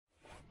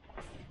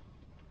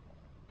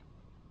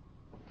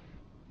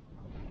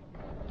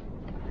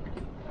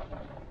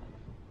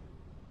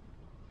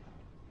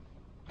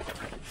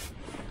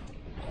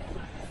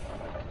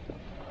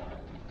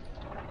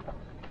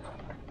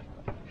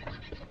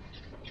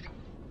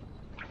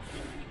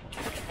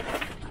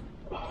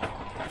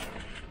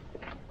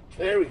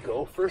There we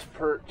go, first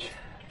perch.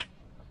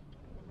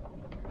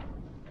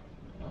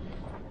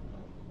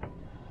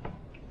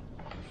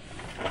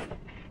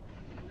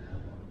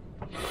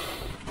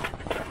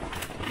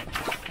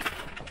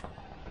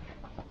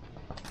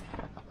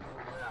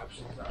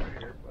 Options out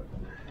here, but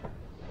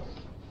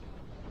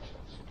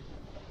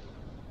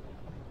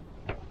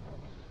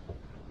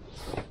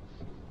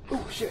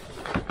oh shit.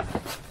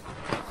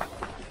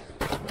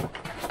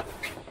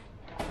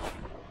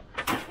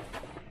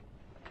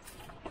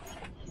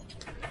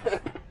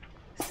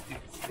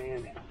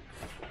 Standing.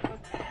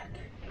 What the heck?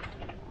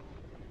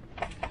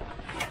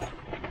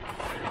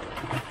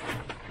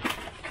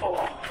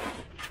 Oh,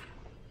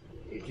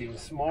 it's even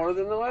smaller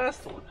than the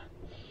last one.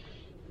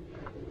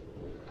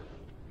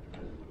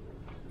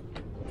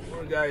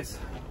 Well, guys,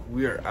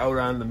 we are out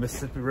on the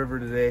Mississippi River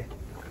today.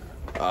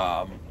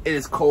 It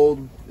is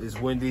cold, it is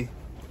windy.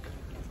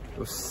 It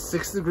was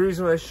 6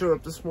 degrees when I showed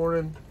up this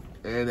morning,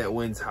 and that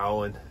wind's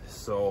howling.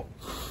 So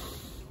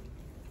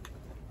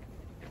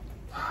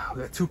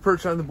we got 2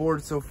 perch on the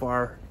board so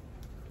far,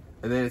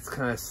 and then it's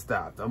kind of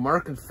stopped. I'm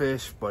marking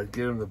fish, but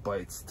getting them to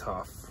bite's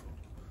tough.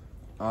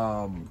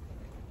 I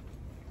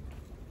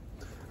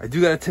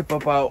do got a tip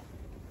up out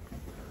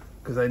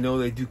because I know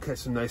they do catch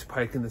some nice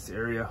pike in this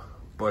area,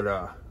 but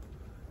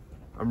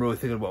I'm really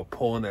thinking about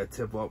pulling that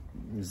tip up,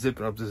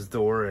 zipping up this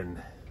door,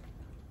 and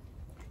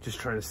just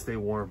trying to stay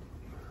warm.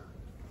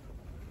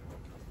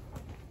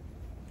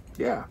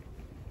 Yeah,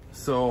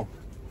 so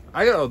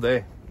I got all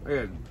day. I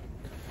got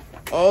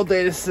all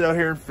day to sit out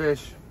here and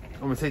fish.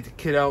 I'm gonna take the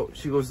kid out.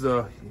 She goes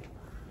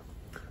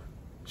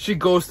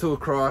to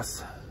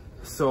lacrosse,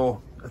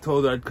 so I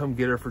told her I'd come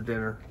get her for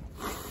dinner.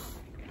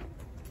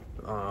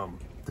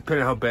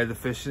 Depending on how bad the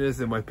fishing is,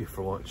 it might be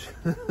for lunch.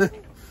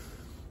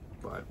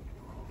 But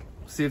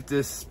see if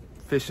this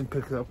fishing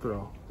picks up at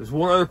all. There's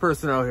one other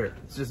person out here.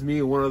 It's just me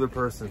and one other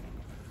person.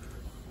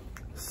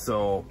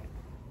 So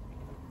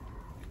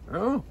I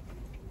don't know.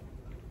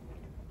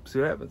 See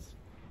what happens.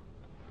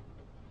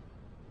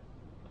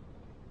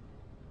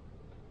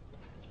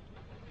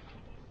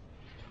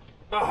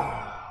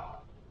 Oh.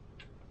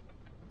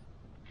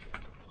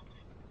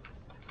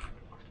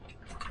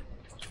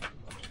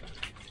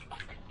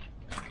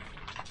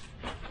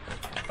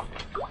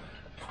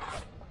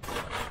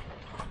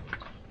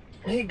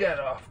 He got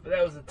off, but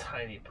that was a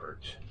tiny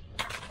perch.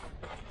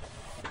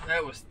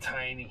 That was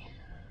tiny.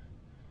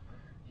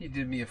 He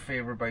did me a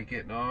favor by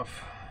getting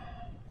off.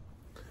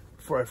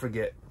 Before I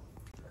forget,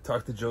 I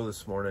talked to Joe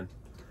this morning,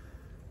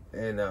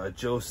 and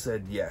Joe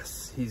said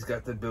yes, he's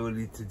got the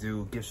ability to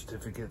do gift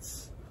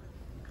certificates.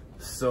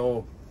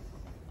 So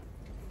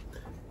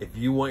if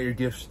you want your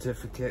gift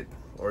certificate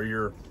or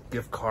your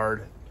gift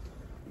card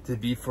to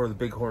be for the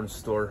Bighorn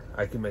store,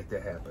 I can make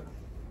that happen.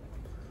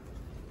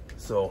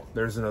 So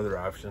there's another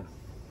option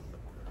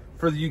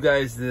for you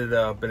guys that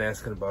have been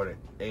asking about it.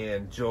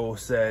 And Joe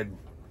said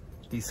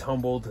he's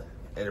humbled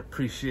and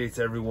appreciates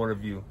every one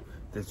of you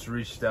that's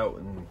reached out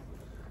and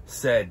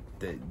said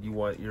that you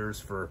want yours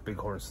for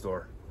Bighorn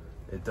store.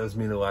 It does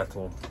mean a lot to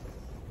him.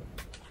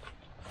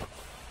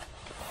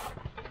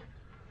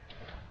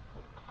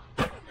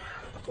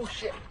 Oh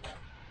shit.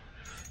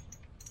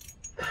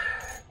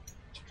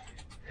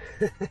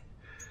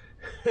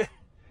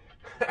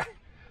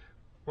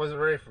 Wasn't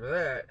ready for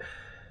that.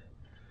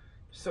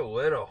 So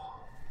little.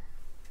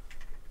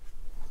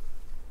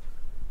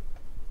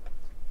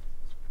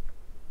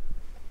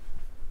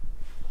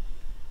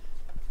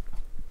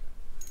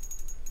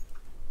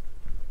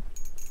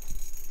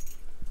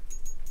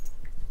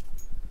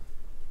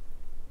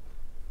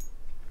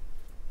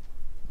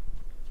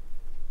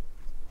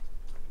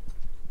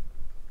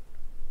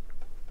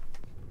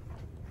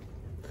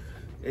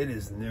 It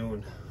is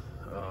noon.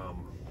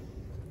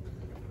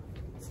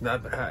 It's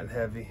not been hot and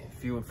heavy,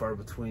 few and far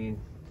between,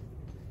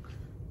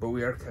 but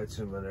we are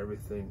catching them on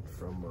everything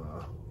from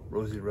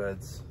rosy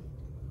reds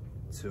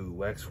to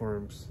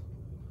waxworms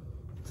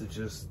to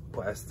just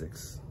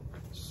plastics.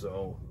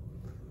 So,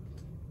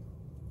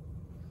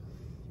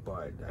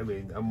 but I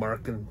mean, I'm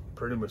marking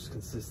pretty much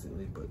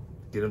consistently, but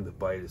get them to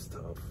bite is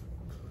tough.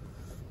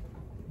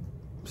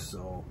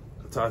 So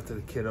I talked to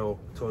the kiddo,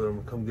 told her I'm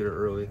gonna come get her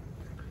early.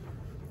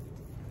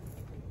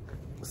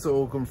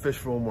 So we're gonna fish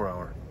for one more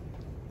hour.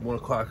 1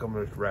 o'clock, I'm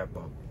gonna wrap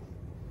up.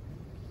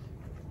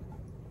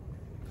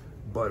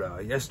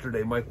 But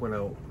yesterday, Mike went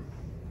out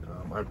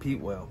on Pete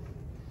Well.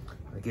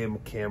 I gave him a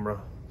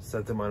camera,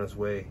 sent him on his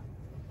way.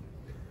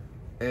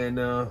 And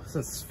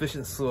since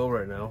fishing's slow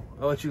right now,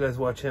 I'll let you guys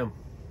watch him.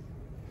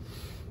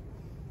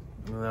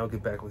 And I'll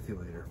get back with you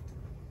later.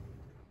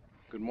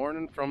 Good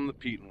morning from the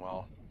Pete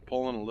Well.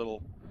 Pulling a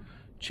little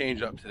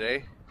change up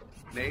today.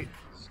 Nate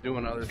is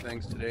doing other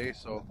things today,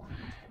 so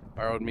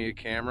borrowed me a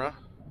camera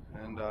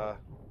and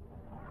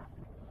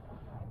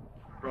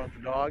brought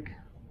the dog.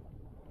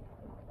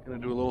 Gonna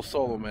do a little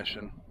solo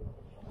mission.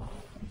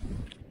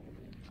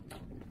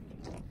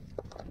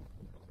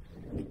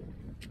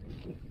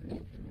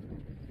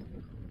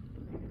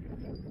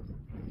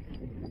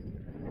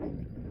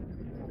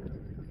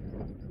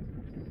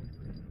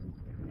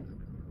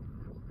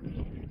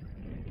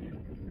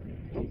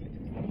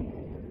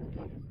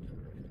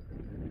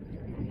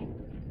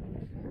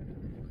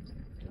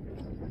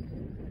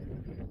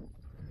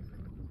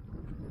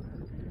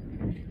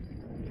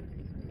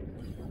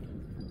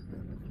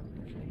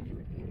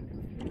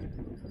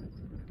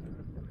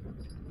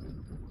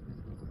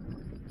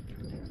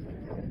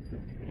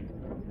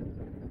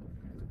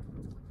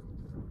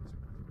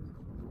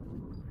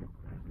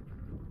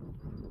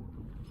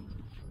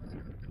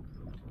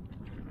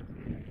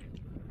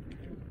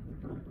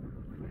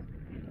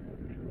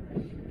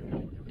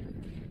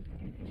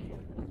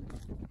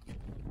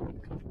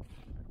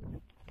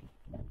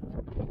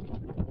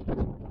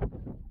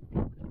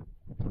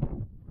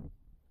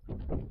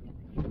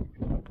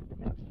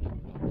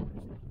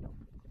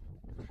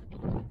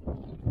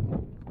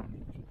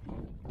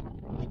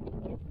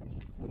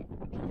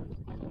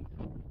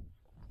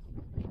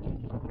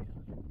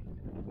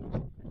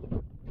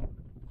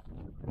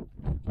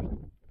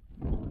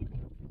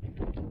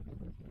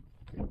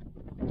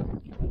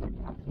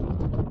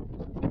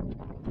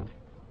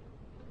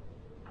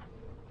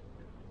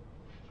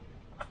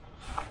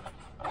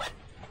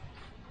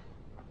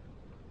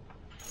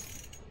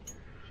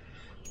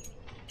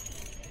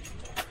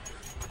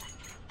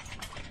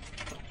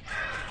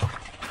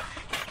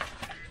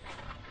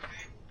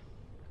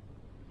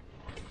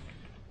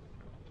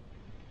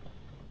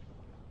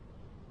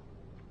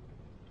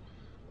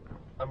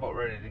 about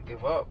ready to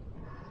give up.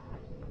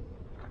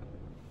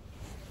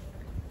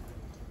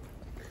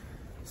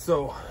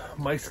 So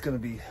Mike's gonna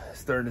be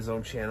starting his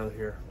own channel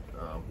here.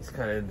 He's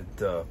kind of in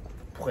the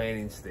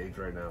planning stage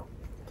right now,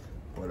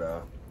 but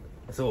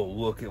let's have a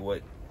look at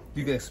what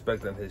you can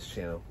expect on his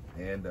channel,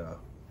 and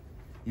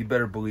you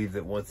better believe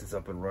that once it's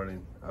up and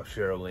running, I'll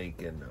share a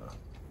link and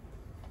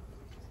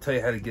tell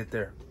you how to get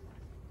there.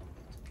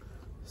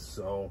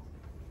 So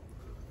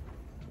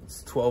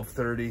it's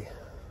 12:30.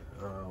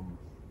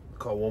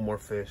 Caught one more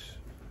fish.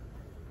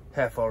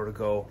 Half hour to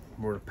go.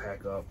 More to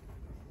pack up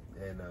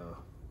and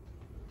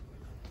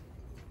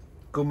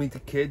go meet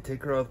the kid.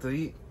 Take her out to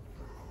eat.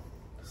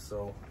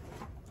 So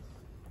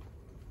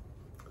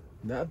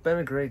not been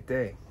a great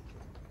day,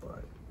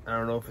 but I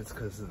don't know if it's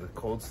because of the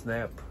cold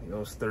snap. You know,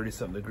 it was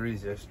 30-something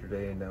degrees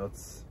yesterday, and now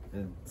it's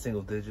in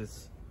single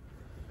digits.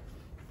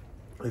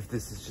 If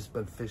this has just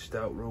been fished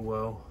out real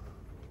well,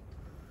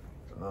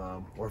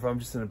 or if I'm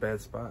just in a bad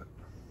spot.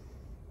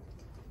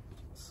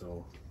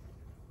 So,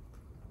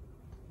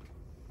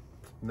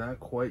 not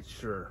quite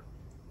sure.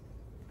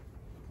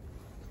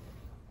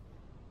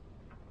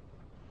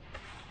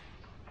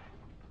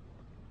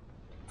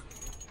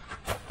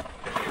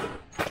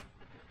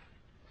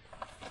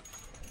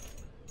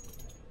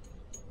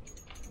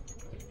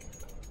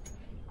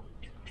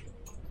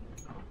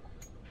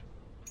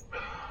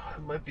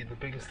 It might be the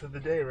biggest of the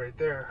day right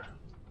there,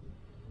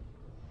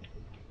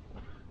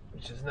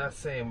 which is not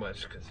saying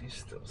much because he's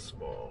still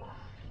small.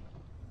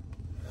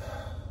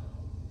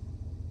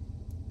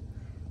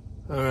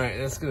 All right,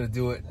 that's gonna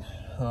do it.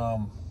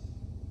 Not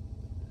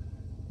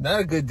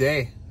a good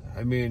day.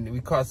 I mean,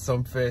 we caught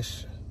some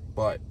fish,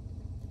 but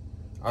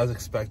I was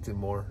expecting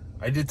more.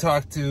 I did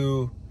talk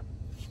to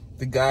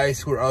the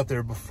guys who were out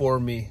there before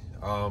me,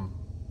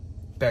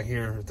 back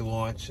here at the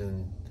launch,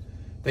 and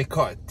they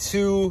caught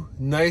 2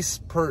 nice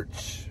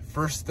perch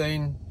first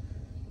thing,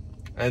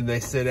 and they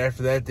said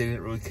after that they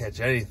didn't really catch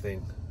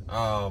anything.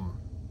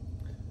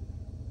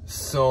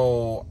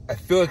 So I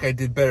feel like I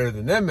did better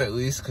than them, at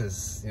least,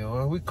 because, you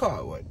know, we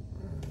caught what,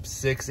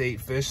 6,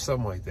 8 fish,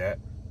 something like that.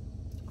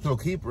 No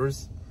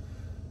keepers,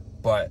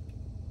 but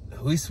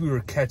at least we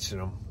were catching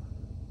them.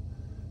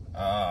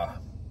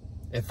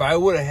 If I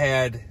would have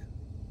had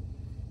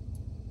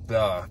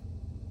the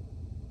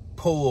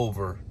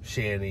pullover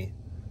shanty,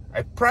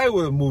 I probably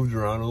would have moved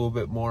around a little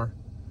bit more.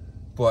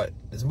 But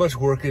as much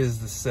work as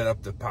to set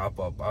up the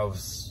pop-up, I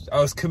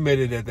was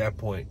committed at that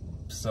point.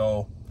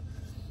 So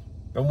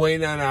I'm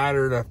waiting on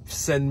Otter to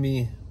send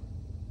me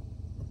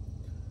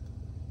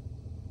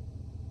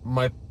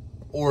my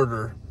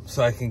order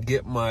so I can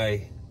get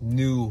my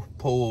new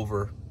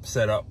pullover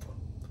set up.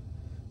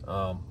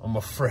 I'm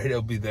afraid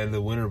it'll be the end of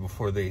the winter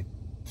before they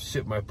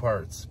ship my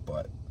parts,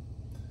 but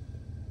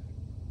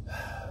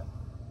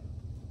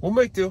we'll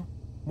make do.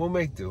 We'll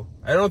make do.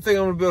 I don't think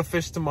I'm gonna be able to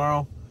fish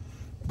tomorrow,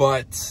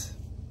 but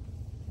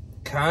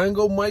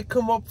Congo might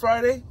come up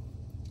Friday.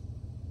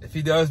 If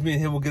he does, me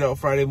and him will get out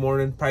Friday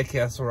morning, probably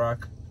Castle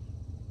Rock.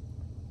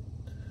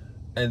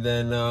 And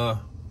then, I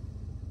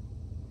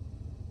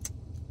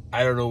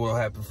don't know what'll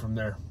happen from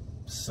there.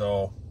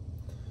 So,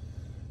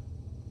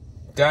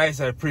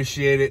 guys, I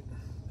appreciate it.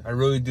 I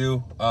really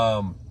do.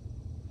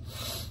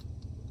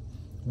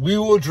 We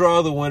will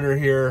draw the winner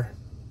here.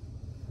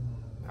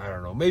 I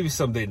don't know, maybe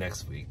someday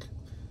next week.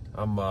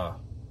 I'm not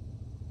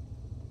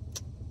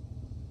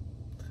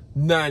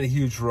in a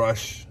huge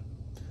rush.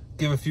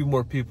 Give a few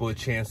more people a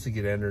chance to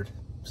get entered.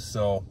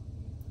 So,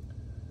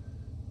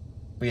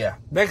 but yeah,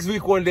 next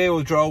week, one day,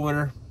 we'll draw a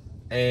winner.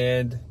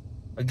 And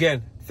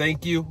again,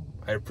 thank you.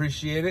 I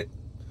appreciate it.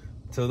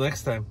 Until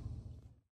next time.